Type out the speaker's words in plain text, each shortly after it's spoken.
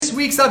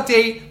week's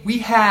update, we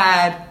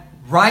had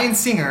Ryan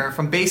Singer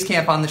from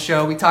Basecamp on the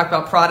show. We talked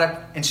about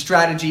product and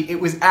strategy.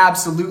 It was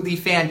absolutely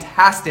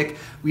fantastic.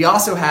 We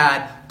also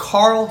had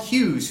Carl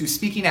Hughes, who's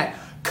speaking at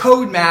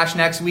Code Mash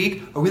next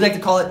week, or we like to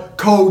call it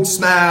Code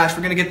Smash.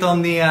 We're gonna get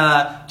them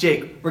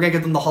Jake. We're gonna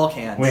get them the Hulk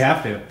hands. We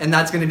have to, and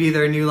that's gonna be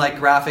their new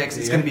graphics.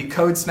 It's gonna be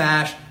Code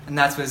Smash, and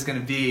that's what it's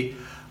gonna be.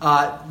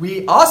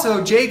 We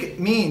also, Jake,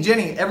 me, and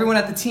Jenny, everyone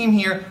at the team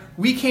here,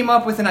 we came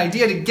up with an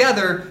idea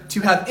together to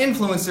have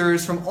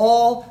influencers from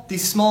all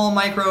these small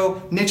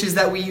micro niches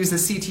that we use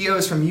as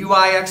CTOs, from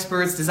UI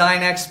experts,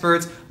 design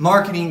experts,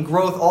 marketing,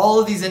 growth, all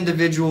of these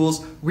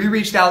individuals we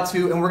reached out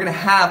to and we're going to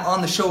have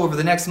on the show over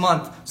the next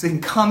month so they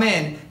can come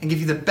in and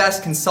give you the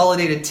best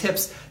consolidated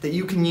tips that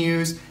you can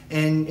use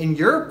in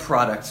your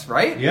products,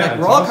 right? Yeah,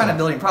 we're all kind of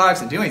building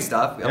products and doing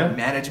stuff. We have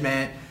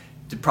management,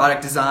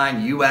 product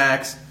design,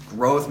 UX,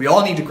 growth. We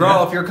all need to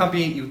grow. Yeah. If you're a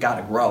company, you've got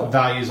to grow.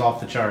 Value's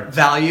off the charts.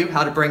 Value,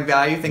 how to bring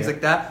value, things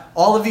like that.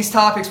 All of these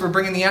topics, we're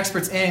bringing the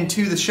experts in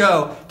to the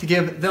show to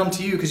give them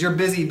to you because you're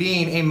busy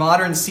being a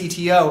modern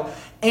CTO.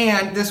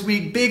 And this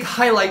week, big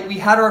highlight, we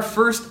had our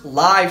first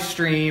live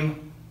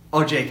stream.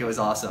 Oh, Jake, it was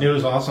awesome. It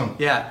was awesome.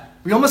 Yeah.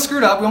 We almost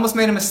screwed up. We almost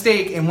made a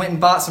mistake and went and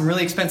bought some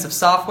really expensive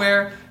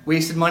software,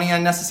 wasted money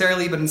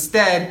unnecessarily, but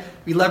instead,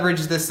 we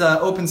leveraged this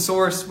open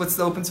source. What's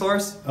the open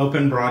source?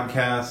 Open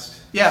Broadcast.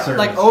 Yeah, service.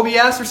 like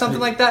OBS or something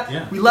like that.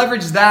 Yeah. We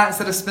leveraged that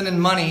instead of spending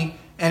money,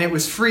 and it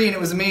was free and it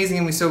was amazing.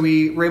 And so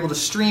we were able to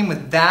stream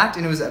with that,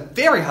 and it was a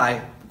very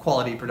high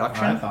quality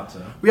production. I thought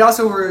so. We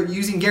also were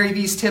using Gary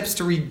Vee's tips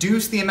to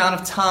reduce the amount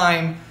of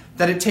time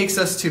that it takes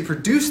us to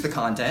produce the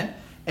content.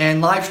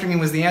 And live streaming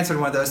was the answer to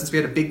one of those since we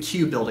had a big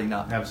queue building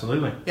up.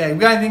 Absolutely. Yeah, we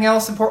got anything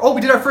else important? Oh,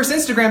 we did our first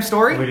Instagram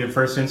story. We did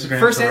first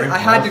Instagram story. I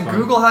had to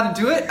Google how to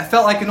do it. I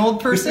felt like an old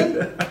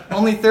person,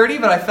 only 30,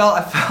 but I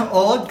felt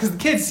old because the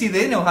kids, see,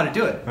 they know how to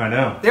do it. I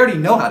know. They already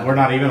know how to do it. We're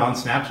not even on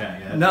Snapchat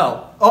yet.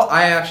 No. Oh,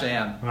 I actually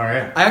am. All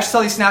right. I actually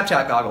saw these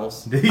Snapchat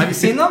goggles. Have you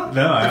seen them?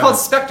 No, They're called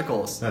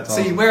spectacles. That's so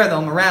awesome. you wear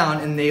them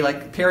around and they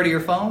parody your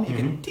phone. You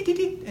can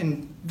tee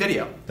and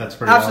video. That's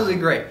pretty Absolutely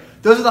awesome. great.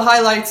 Those are the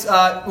highlights.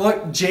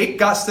 Jake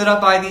got stood up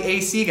by the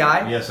AC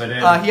guy. Yes, I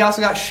did. He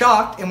also got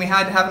shocked and we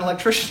had to have an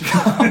electrician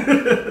come.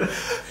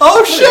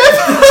 Oh, shit!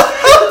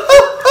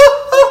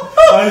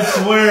 I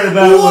swear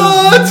that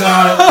was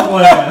not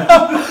planned.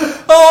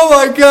 Oh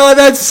my god,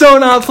 that's so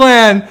not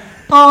planned.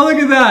 Oh, look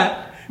at that.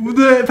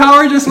 The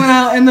power just went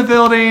out in the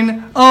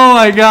building. Oh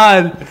my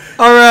god.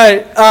 All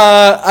right.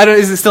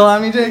 Is it still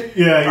on me, Jake?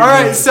 Yeah. All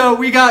right. So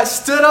we got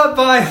stood up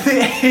by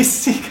the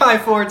AC guy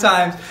 4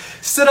 times.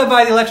 Stood up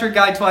by the electric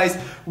guy twice.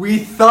 We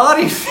thought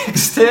he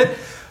fixed it,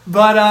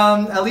 but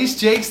at least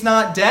Jake's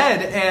not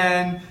dead.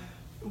 And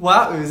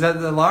wow, is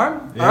that the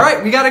alarm? Yeah. All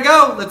right, we gotta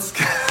go. Let's.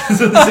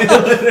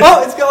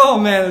 Oh, it's go. Oh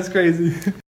man, that's crazy.